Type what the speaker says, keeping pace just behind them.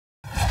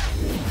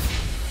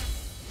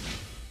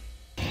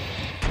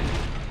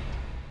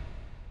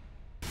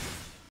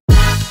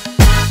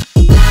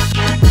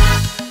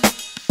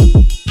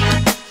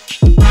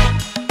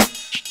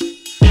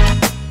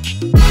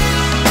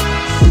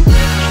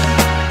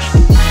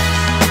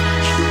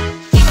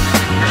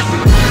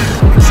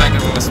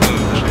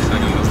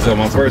So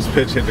my first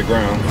pitch hit the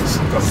ground.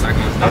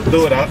 I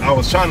threw it. I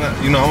was trying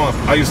to, you know,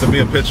 I used to be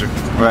a pitcher.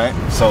 Right.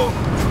 So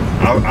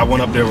I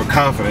went up there with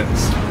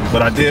confidence,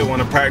 but I did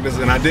want to practice,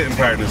 and I didn't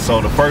practice. So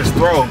the first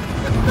throw,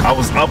 I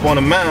was up on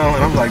the mound,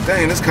 and I'm like,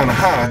 dang, it's kind of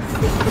high.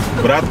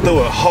 But I threw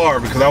it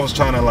hard because I was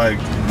trying to, like,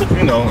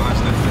 you know,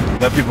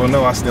 let people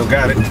know I still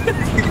got it.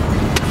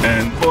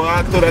 And boy,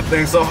 I threw that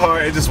thing so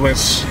hard, it just went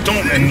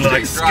stomp and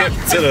like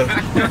skipped to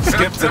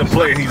the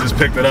plate. He just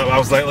picked it up. I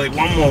was like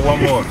one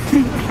more.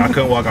 I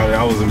couldn't walk out there.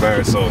 I was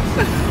embarrassed. So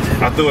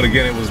I threw it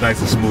again. It was nice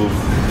and smooth.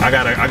 I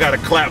got a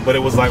clap, but it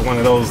was like one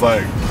of those,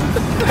 like,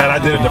 had I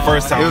did it the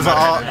first time. It was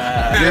all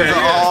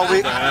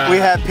we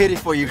had pity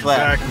for you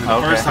clap. Exactly.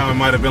 The first time it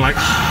might have been like,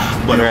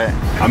 but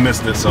I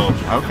missed it. So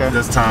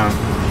this time,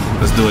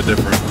 let's do it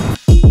different.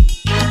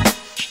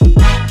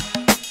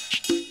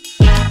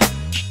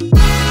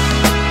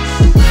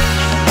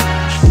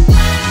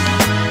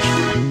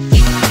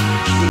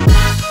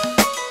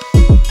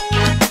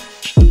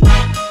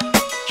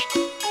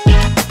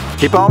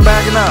 Keep on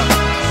backing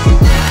up.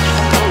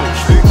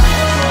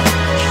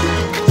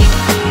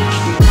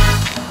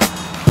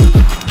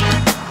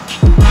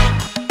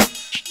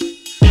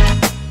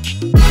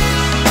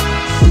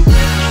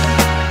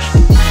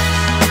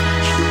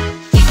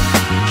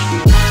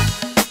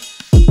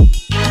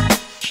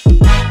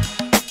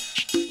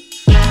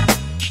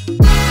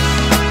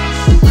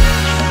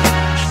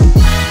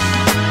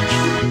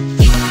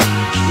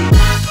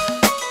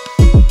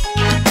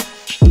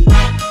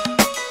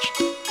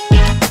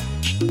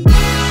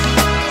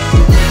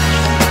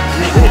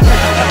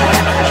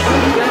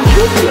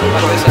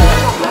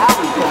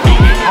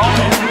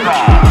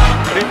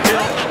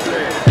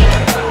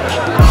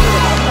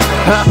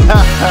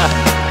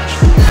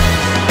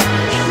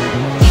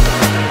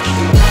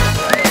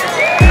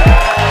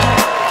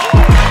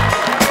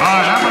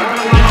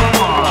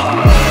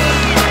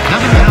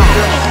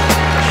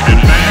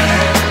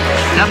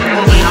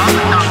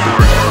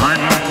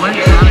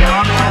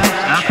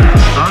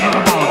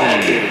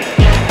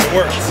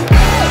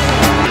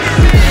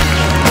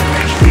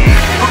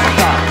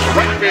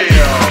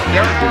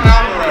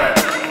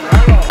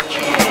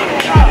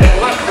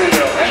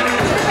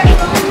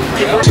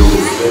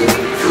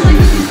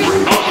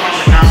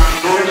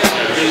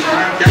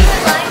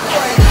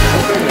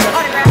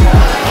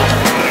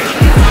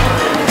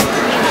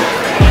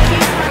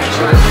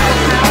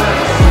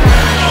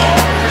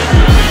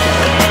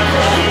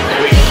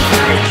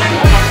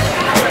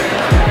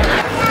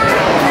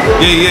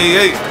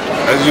 Yeah.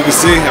 As you can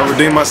see, I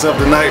redeemed myself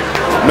tonight.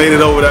 Made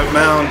it over that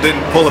mound.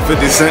 Didn't pull a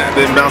 50 cent.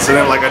 Didn't bounce it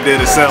in like I did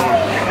at Salem.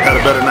 Had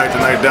a better night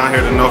tonight down here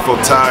at the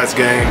Norfolk Tides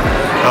game.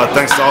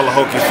 Thanks to all the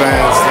Hokie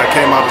fans that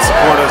came out to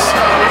support us.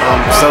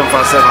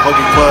 757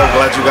 Hokie Club.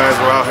 Glad you guys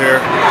were out here.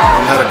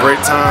 Had a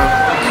great time.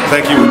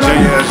 Thank you,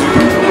 Virginia. As you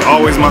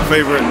always, my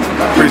favorite.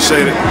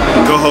 Appreciate it.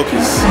 Go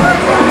Hokies.